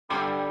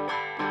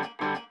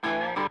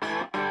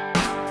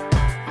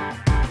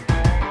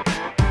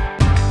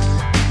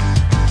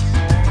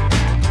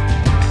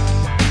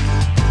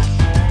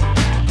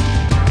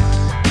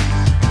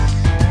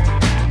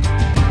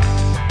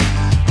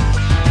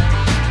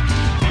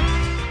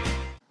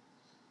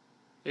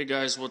Hey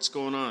guys, what's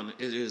going on?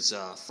 It is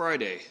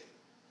Friday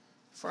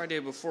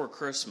before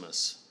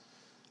Christmas.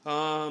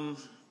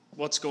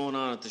 What's going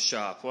on at the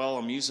shop? Well,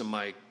 I'm using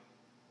my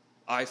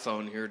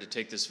iPhone here to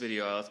take this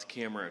video. I left the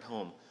camera at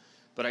home.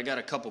 But I got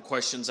a couple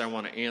questions I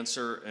want to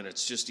answer, and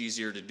it's just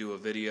easier to do a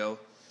video.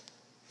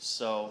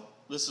 So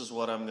this is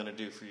what I'm going to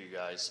do for you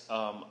guys.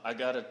 I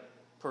got a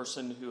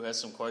person who has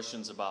some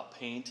questions about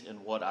paint and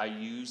what I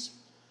use.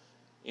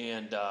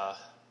 And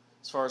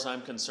as far as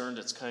I'm concerned,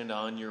 it's kind of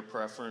on your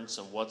preference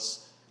and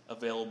what's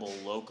available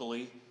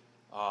locally.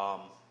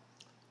 I'll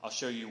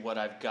show you what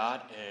I've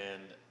got,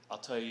 and I'll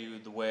tell you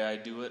the way I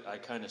do it. I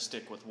kind of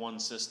stick with one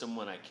system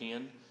when I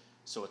can,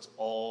 so it's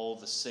all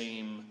the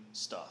same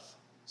stuff.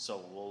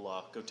 So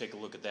we'll go take a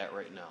look at that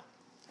right now.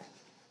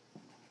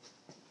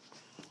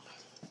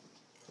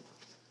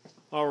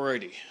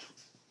 Alrighty.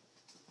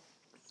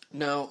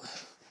 Now,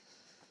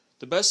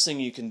 the best thing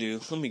you can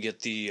do, let me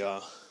get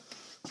the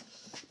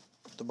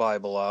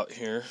Bible out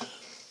here.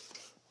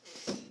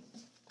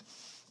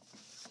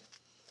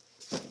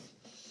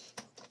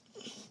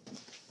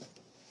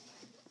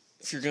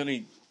 If you're going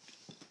to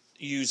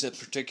use a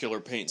particular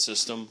paint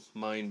system,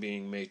 mine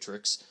being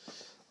Matrix,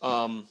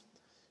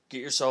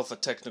 get yourself a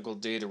technical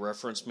data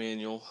reference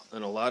manual,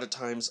 and a lot of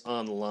times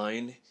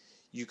online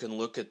you can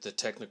look at the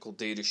technical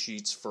data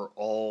sheets for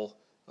all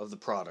of the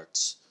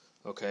products.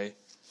 Okay,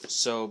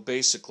 so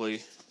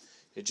basically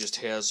it just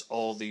has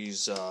all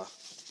these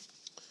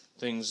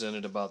things in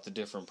it about the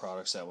different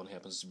products. That one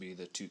happens to be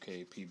the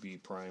 2K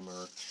PB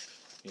primer,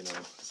 you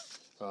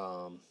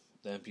know,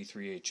 the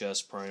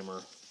MP3HS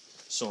primer,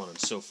 so on and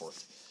so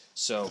forth.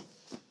 So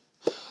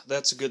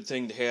that's a good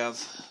thing to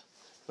have.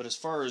 But as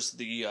far as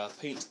the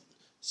paint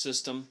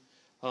system,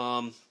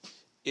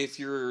 if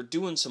you're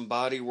doing some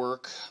body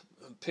work,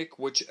 pick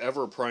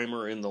whichever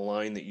primer in the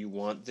line that you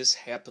want. This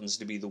happens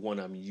to be the one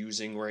I'm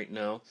using right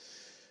now.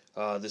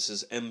 This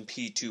is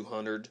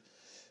MP200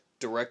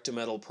 direct to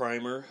metal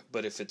primer,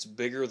 but if it's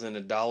bigger than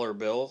a dollar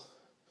bill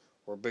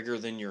or bigger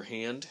than your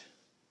hand,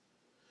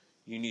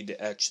 you need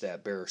to etch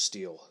that bare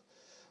steel.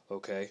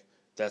 Okay,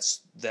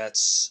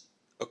 that's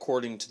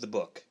according to the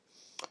book.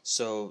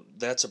 So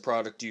that's a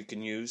product you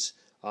can use,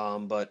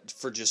 but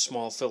for just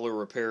small filler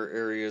repair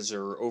areas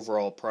or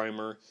overall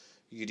primer,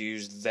 you could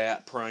use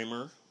that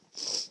primer.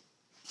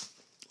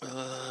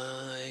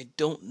 I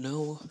don't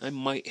know, I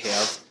might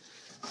have.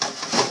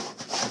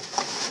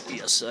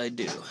 Yes, I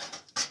do.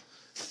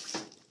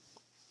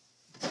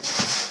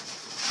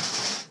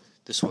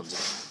 This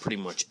one's pretty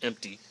much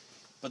empty,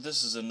 but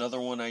this is another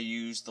one I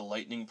use, the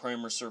Lightning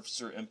Primer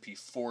Surfacer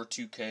MP4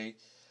 2K.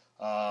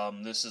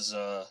 This is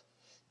a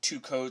 2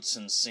 coats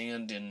and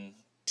sand in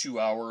 2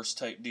 hours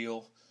type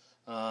deal.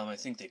 I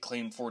think they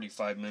claim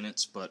 45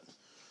 minutes, but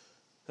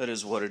that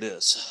is what it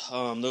is.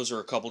 Those are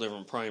a couple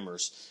different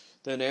primers.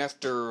 Then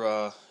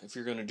after, if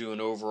you're going to do an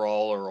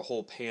overall or a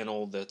whole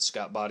panel that's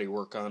got body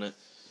work on it,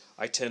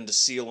 I tend to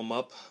seal them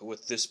up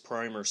with this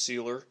primer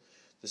sealer.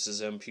 This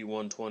is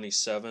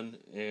MP127,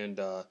 and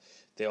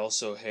they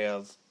also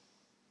have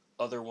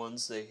other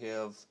ones. They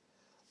have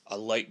a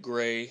light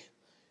gray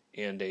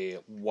and a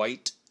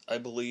white, I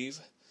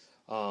believe.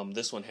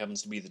 This one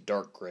happens to be the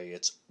dark gray.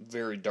 It's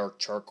very dark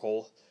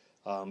charcoal,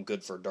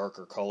 good for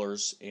darker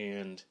colors,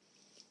 and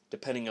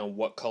depending on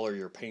what color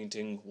you're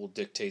painting will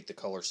dictate the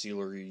color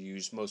sealer you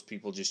use. Most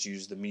people just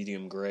use the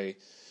medium gray.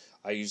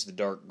 I use the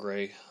dark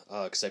gray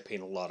because I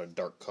paint a lot of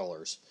dark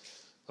colors.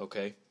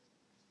 Okay.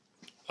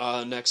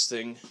 Next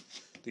thing,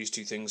 these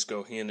two things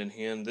go hand in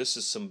hand. This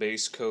is some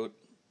base coat.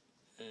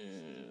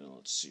 And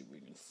let's see if we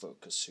can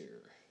focus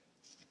here.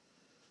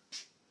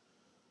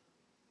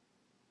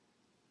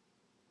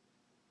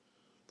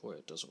 Boy,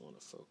 it doesn't want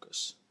to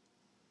focus.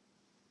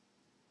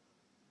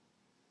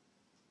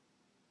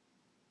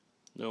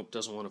 Nope,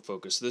 doesn't want to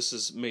focus. This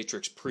is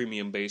Matrix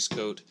Premium Base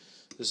Coat.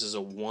 This is a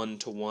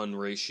 1-to-1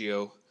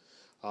 ratio.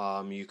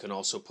 You can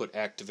also put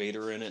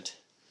activator in it,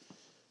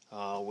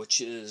 which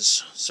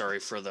is, sorry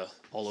for the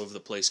all over the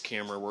place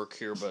camera work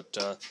here, but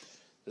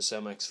this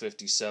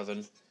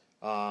MX57.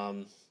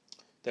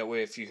 That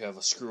way if you have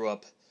a screw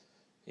up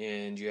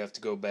and you have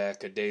to go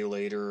back a day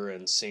later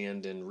and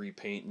sand and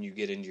repaint and you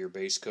get into your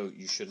base coat,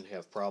 you shouldn't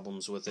have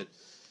problems with it.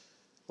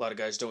 A lot of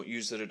guys don't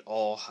use it at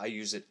all. I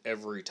use it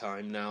every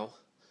time now.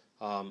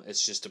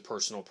 It's just a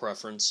personal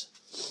preference.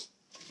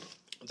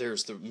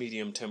 There's the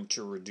medium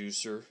temperature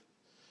reducer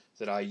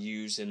that I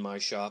use in my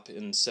shop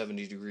in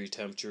 70-degree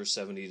temperature,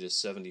 70 to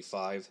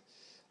 75.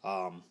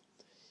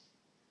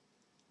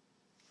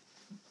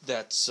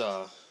 That's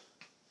the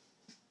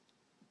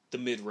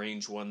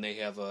mid-range one. They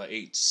have a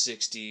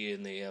 860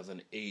 and they have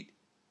an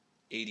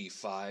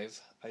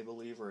 885, I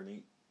believe, or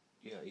an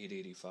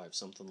 885,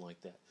 something like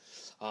that,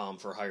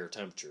 for higher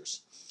temperatures.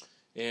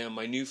 And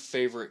my new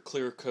favorite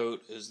clear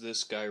coat is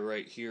this guy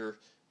right here,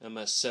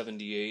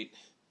 MS78.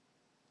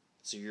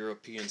 It's a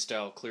European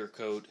style clear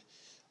coat.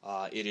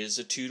 It is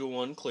a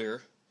 2-to-1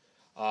 clear,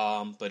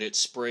 but it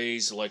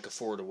sprays like a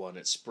 4-to-1.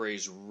 It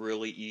sprays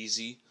really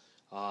easy.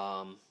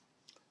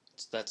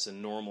 That's a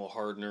normal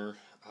hardener.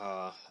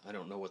 I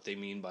don't know what they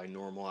mean by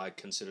normal. I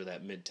consider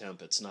that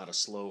mid-temp. It's not a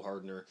slow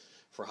hardener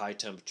for high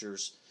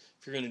temperatures.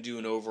 If you're going to do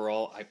an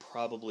overall, I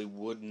probably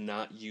would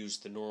not use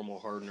the normal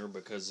hardener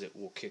because it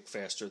will kick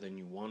faster than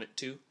you want it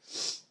to.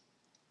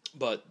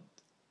 But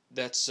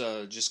that's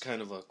just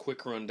kind of a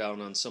quick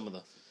rundown on some of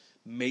the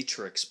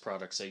Matrix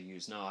products I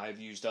use. Now, I've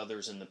used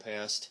others in the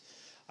past.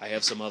 I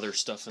have some other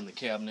stuff in the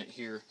cabinet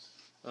here.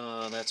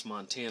 That's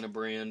Montana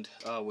brand,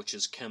 which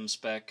is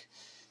ChemSpec.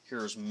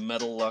 Here's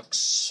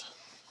Metalux,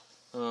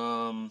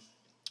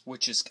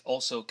 which is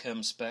also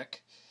ChemSpec.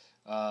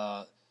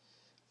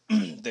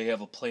 They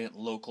have a plant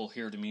local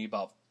here to me,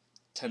 about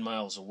 10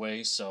 miles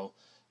away, so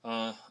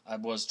I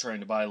was trying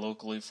to buy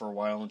locally for a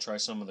while and try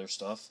some of their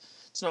stuff.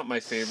 It's not my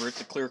favorite.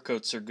 The clear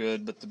coats are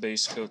good, but the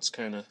base coat's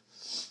kind of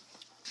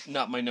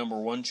not my number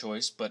one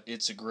choice, but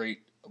it's a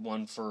great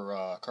one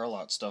for car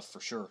lot stuff for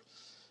sure.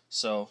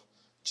 So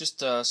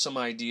just some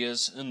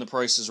ideas, and the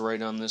price is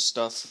right on this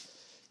stuff.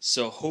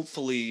 So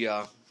hopefully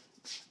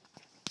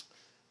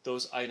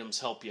those items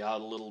help you out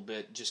a little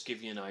bit, just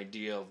give you an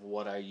idea of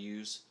what I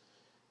use.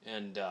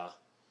 And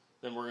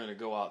then we're going to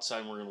go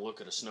outside and we're going to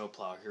look at a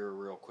snowplow here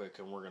real quick,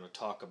 and we're going to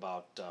talk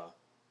about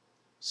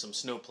some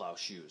snowplow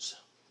shoes.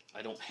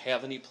 I don't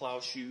have any plow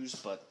shoes,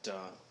 but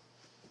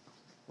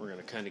we're going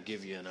to kind of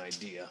give you an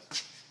idea.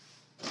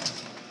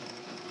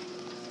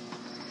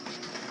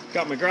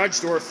 Got my garage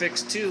door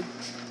fixed too.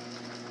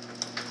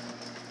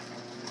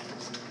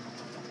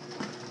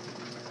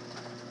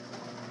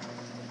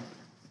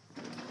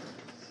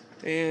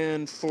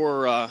 And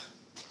for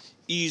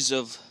ease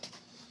of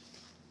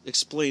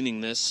explaining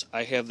this,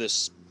 I have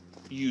this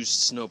used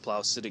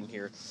snowplow sitting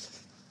here,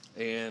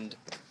 and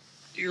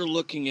you're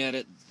looking at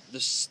it.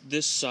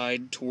 This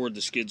side toward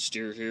the skid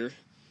steer here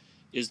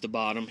is the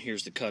bottom.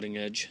 Here's the cutting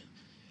edge.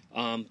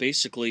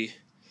 Basically,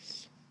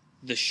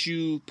 the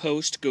shoe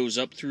post goes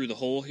up through the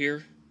hole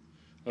here,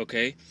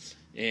 okay?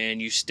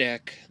 And you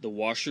stack the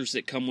washers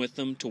that come with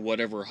them to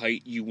whatever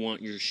height you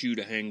want your shoe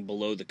to hang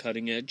below the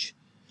cutting edge.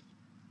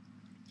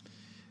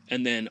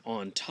 And then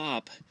on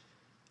top,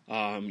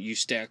 you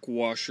stack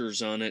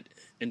washers on it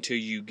until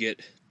you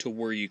get to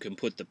where you can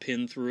put the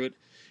pin through it.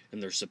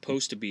 And there's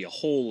supposed to be a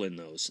hole in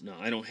those. Now,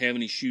 I don't have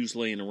any shoes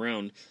laying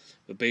around,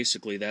 but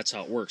basically that's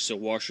how it works. So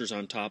washers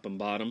on top and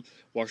bottom.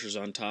 Washers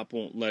on top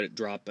won't let it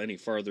drop any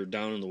farther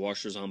down, and the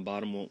washers on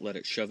bottom won't let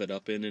it shove it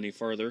up in any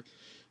farther.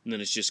 And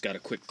then it's just got a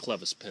quick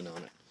clevis pin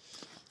on it.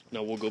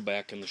 Now we'll go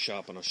back in the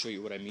shop and I'll show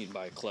you what I mean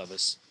by a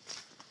clevis.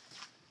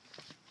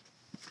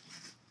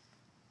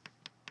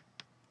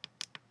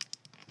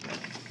 I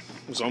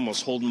was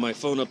almost holding my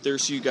phone up there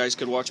so you guys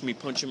could watch me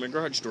punch in my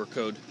garage door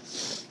code.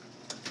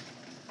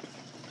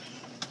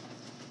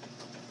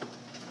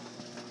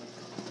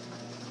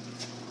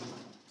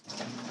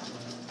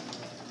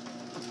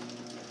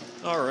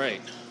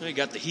 Alright, I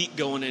got the heat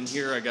going in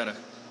here. I got a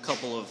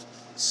couple of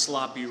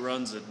sloppy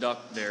runs of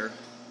duct there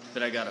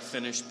that I got to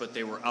finish, but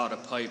they were out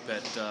of pipe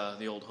at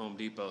the old Home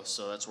Depot,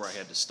 so that's where I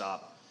had to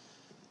stop.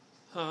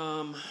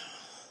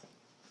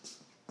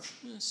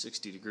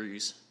 60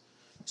 degrees.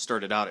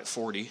 Started out at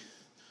 40.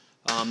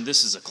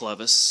 This is a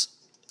clevis,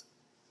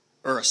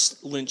 or a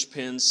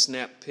linchpin,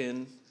 snap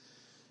pin,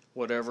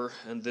 whatever,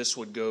 and this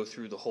would go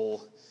through the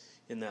hole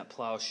in that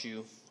plow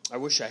shoe. I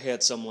wish I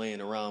had some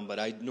laying around, but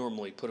I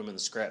normally put them in the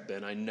scrap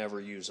bin. I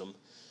never use them.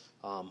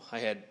 I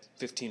had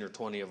 15 or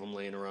 20 of them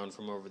laying around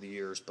from over the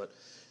years, but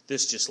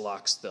this just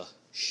locks the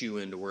shoe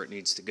into where it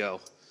needs to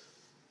go.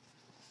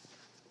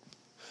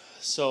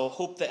 So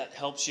hope that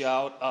helps you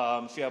out.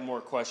 If you have more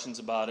questions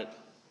about it,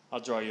 I'll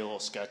draw you a little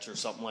sketch or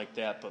something like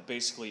that. But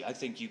basically, I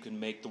think you can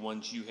make the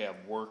ones you have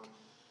work.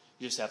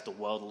 You just have to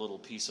weld a little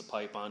piece of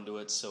pipe onto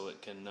it so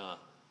it can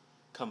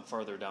come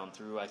farther down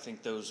through. I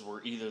think those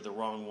were either the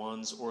wrong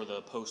ones or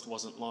the post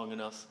wasn't long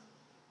enough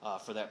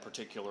for that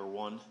particular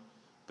one,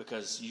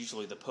 because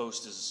usually the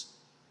post is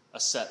a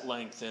set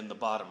length and the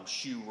bottom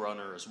shoe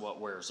runner is what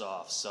wears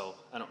off. So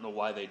I don't know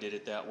why they did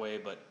it that way,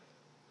 but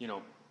you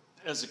know,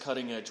 as the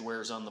cutting edge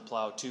wears on the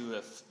plow too,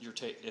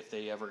 if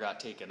they ever got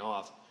taken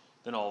off,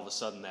 then all of a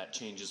sudden that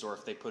changes, or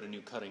if they put a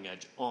new cutting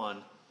edge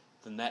on,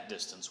 then that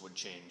distance would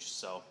change.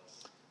 So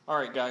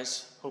alright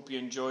guys, hope you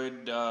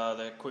enjoyed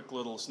that quick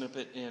little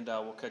snippet, and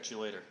we'll catch you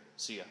later.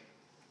 See ya.